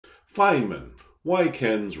Feynman, why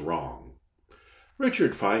Ken's wrong.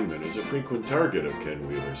 Richard Feynman is a frequent target of Ken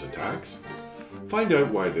Wheeler's attacks. Find out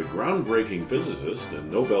why the groundbreaking physicist and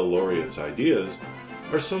Nobel laureate's ideas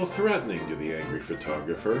are so threatening to the angry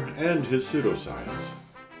photographer and his pseudoscience.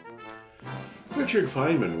 Richard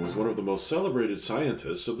Feynman was one of the most celebrated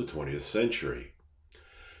scientists of the 20th century.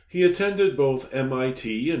 He attended both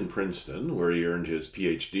MIT and Princeton, where he earned his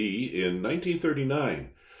PhD in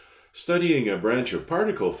 1939, studying a branch of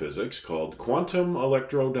particle physics called quantum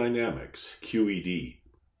electrodynamics, QED.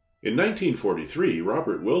 In 1943,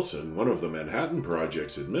 Robert Wilson, one of the Manhattan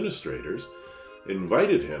Project's administrators,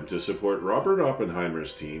 invited him to support Robert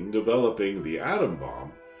Oppenheimer's team developing the atom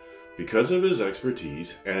bomb because of his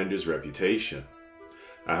expertise and his reputation.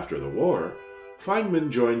 After the war, Feynman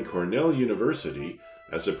joined Cornell University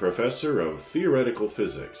as a professor of theoretical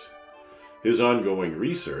physics. His ongoing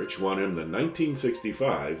research won him the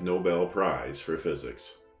 1965 Nobel Prize for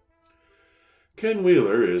Physics. Ken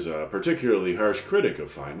Wheeler is a particularly harsh critic of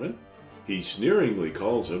Feynman. He sneeringly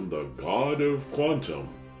calls him the god of quantum,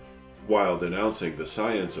 while denouncing the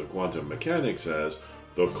science of quantum mechanics as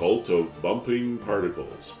the cult of bumping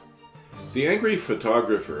particles. The angry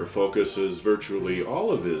photographer focuses virtually all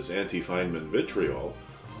of his anti-Feynman vitriol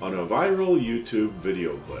on a viral YouTube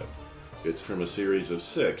video clip. It's from a series of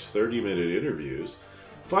 6 30-minute interviews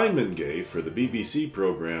Feynman gave for the BBC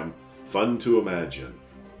program Fun to Imagine.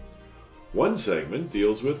 One segment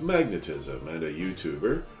deals with magnetism, and a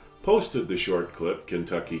YouTuber posted the short clip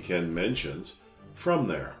Kentucky Ken mentions from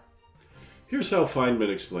there. Here's how Feynman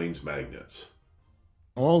explains magnets.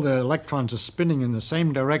 All the electrons are spinning in the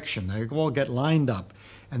same direction. They all get lined up,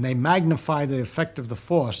 and they magnify the effect of the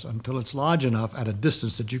force until it's large enough at a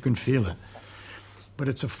distance that you can feel it. But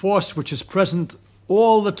it's a force which is present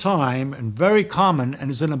all the time and very common and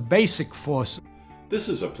is in a basic force. This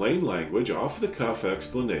is a plain language, off-the-cuff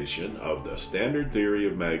explanation of the standard theory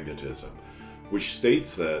of magnetism, which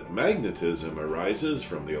states that magnetism arises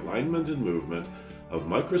from the alignment and movement of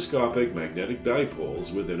microscopic magnetic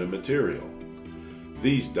dipoles within a material.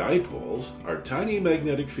 These dipoles are tiny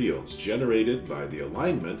magnetic fields generated by the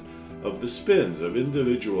alignment of the spins of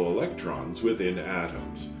individual electrons within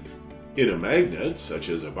atoms. In a magnet, such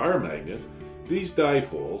as a bar magnet, these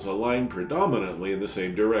dipoles align predominantly in the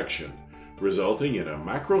same direction, resulting in a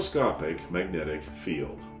macroscopic magnetic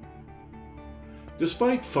field.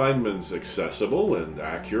 Despite Feynman's accessible and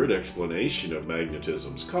accurate explanation of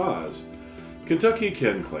magnetism's cause, Kentucky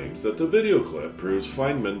Ken claims that the video clip proves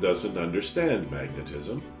Feynman doesn't understand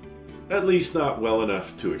magnetism, at least not well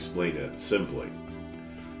enough to explain it simply.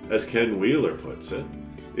 As Ken Wheeler puts it,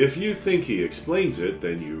 if you think he explains it,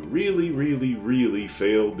 then you really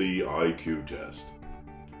failed the IQ test.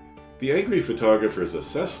 The angry photographer's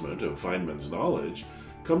assessment of Feynman's knowledge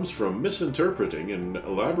comes from misinterpreting an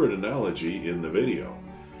elaborate analogy in the video.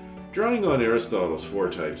 Drawing on Aristotle's 4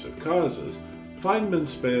 types of causes, Feynman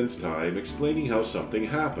spends time explaining how something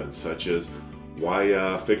happens, such as why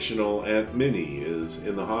a fictional Aunt Minnie is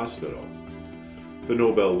in the hospital. The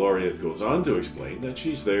Nobel laureate goes on to explain that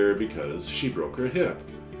she's there because she broke her hip.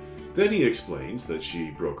 Then he explains that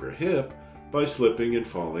she broke her hip by slipping and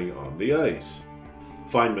falling on the ice.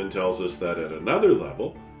 Feynman tells us that at another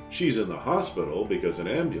level, she's in the hospital because an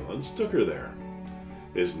ambulance took her there.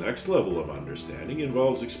 His next level of understanding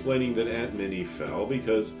involves explaining that Aunt Minnie fell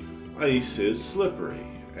because ice is slippery,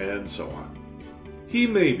 and so on. He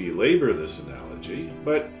may belabor this analogy,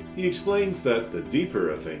 but he explains that the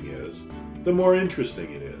deeper a thing is, the more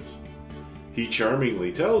interesting it is. He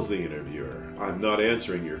charmingly tells the interviewer, "I'm not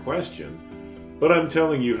answering your question, but I'm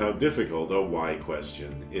telling you how difficult a why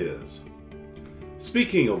question is."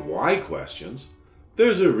 Speaking of why questions,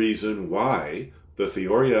 there's a reason why the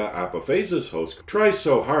Theoria Apophasis host tries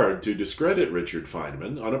so hard to discredit Richard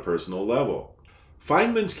Feynman on a personal level.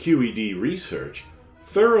 Feynman's QED research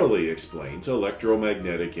thoroughly explains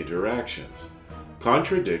electromagnetic interactions,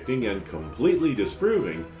 contradicting and completely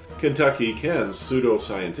disproving Kentucky Ken's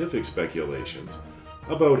pseudoscientific speculations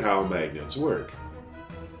about how magnets work.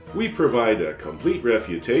 We provide a complete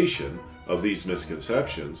refutation of these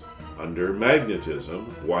misconceptions under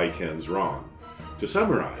Magnetism, Why Ken's Wrong. To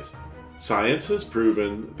summarize, science has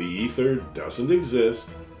proven the ether doesn't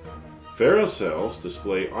exist, ferrocells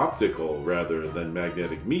display optical rather than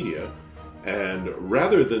magnetic media, and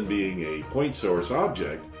rather than being a point source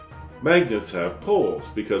object, magnets have poles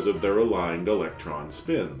because of their aligned electron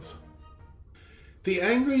spins. The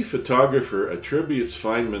angry photographer attributes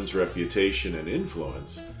Feynman's reputation and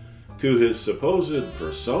influence to his supposed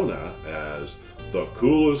persona as the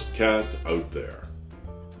coolest cat out there.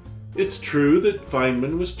 It's true that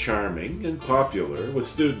Feynman was charming and popular with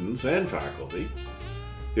students and faculty.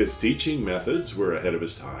 His teaching methods were ahead of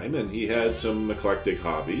his time, and he had some eclectic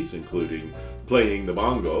hobbies, including playing the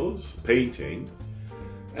bongos, painting,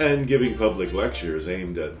 and giving public lectures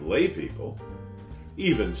aimed at lay people.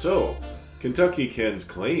 Even so, Kentucky Ken's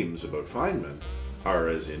claims about Feynman are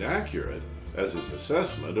as inaccurate as his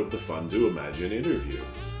assessment of the fun-to-imagine interview.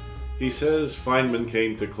 He says Feynman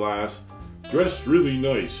came to class dressed really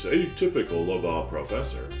nice, atypical of a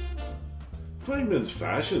professor. Feynman's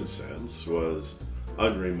fashion sense was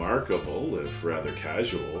unremarkable, if rather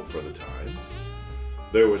casual, for the times.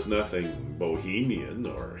 There was nothing bohemian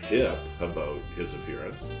or hip about his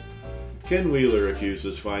appearance. Ken Wheeler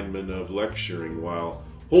accuses Feynman of lecturing while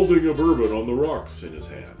holding a bourbon on the rocks in his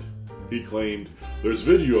hand. He claimed, "There's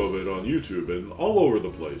video of it on YouTube and all over the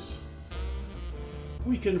place."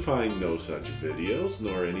 We can find no such videos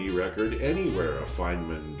nor any record anywhere of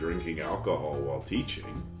Feynman drinking alcohol while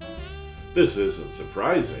teaching. This isn't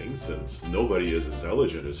surprising, since nobody as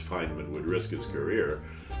intelligent as Feynman would risk his career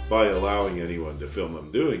by allowing anyone to film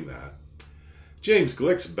him doing that. James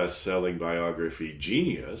Glick's best-selling biography,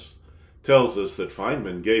 Genius, tells us that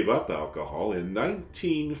Feynman gave up alcohol in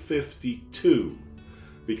 1952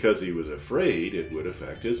 because he was afraid it would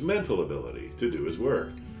affect his mental ability to do his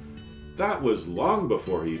work. That was long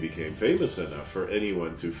before he became famous enough for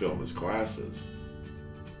anyone to film his classes.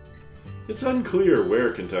 It's unclear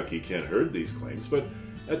where Kentucky Ken heard these claims, but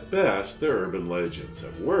at best they're urban legends.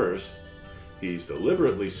 At worst, he's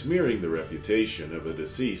deliberately smearing the reputation of a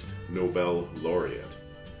deceased Nobel laureate.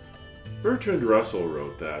 Bertrand Russell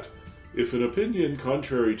wrote that, "If an opinion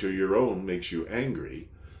contrary to your own makes you angry,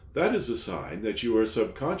 that is a sign that you are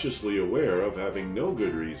subconsciously aware of having no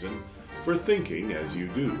good reason for thinking as you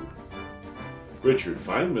do." Richard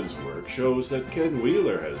Feynman's work shows that Ken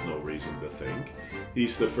Wheeler has no reason to think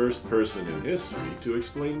he's the first person in history to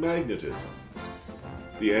explain magnetism.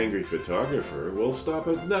 The angry photographer will stop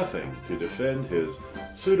at nothing to defend his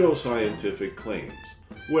pseudoscientific claims.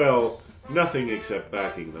 Well, nothing except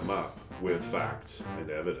backing them up with facts and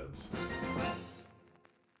evidence.